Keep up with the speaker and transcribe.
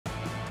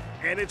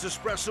And it's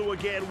Espresso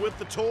again with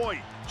the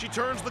toy. She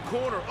turns the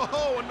corner.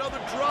 Oh, another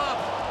drop.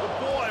 But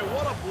boy,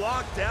 what a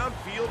block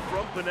downfield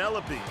from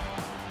Penelope.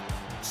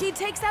 She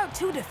takes out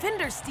 2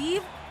 defenders,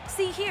 Steve.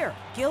 See here,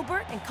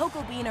 Gilbert and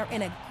Cocoa Bean are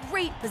in a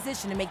great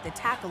position to make the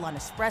tackle on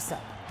Espresso.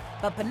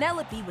 But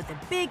Penelope with a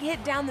big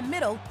hit down the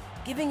middle,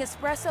 giving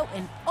Espresso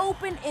an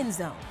open end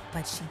zone,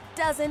 but she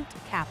doesn't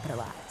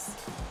capitalize.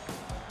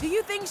 Do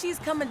you think she's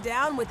coming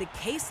down with a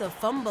case of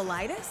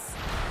Fumble-itis?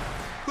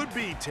 Could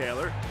be,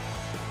 Taylor.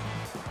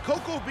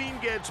 Cocoa Bean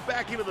gets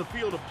back into the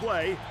field of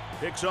play,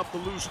 picks up the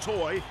loose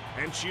toy,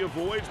 and she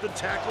avoids the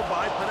tackle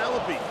by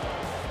Penelope.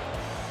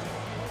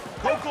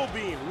 Cocoa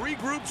Bean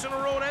regroups in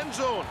her own end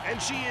zone,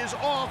 and she is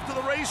off to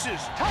the races.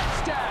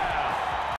 Touchdown!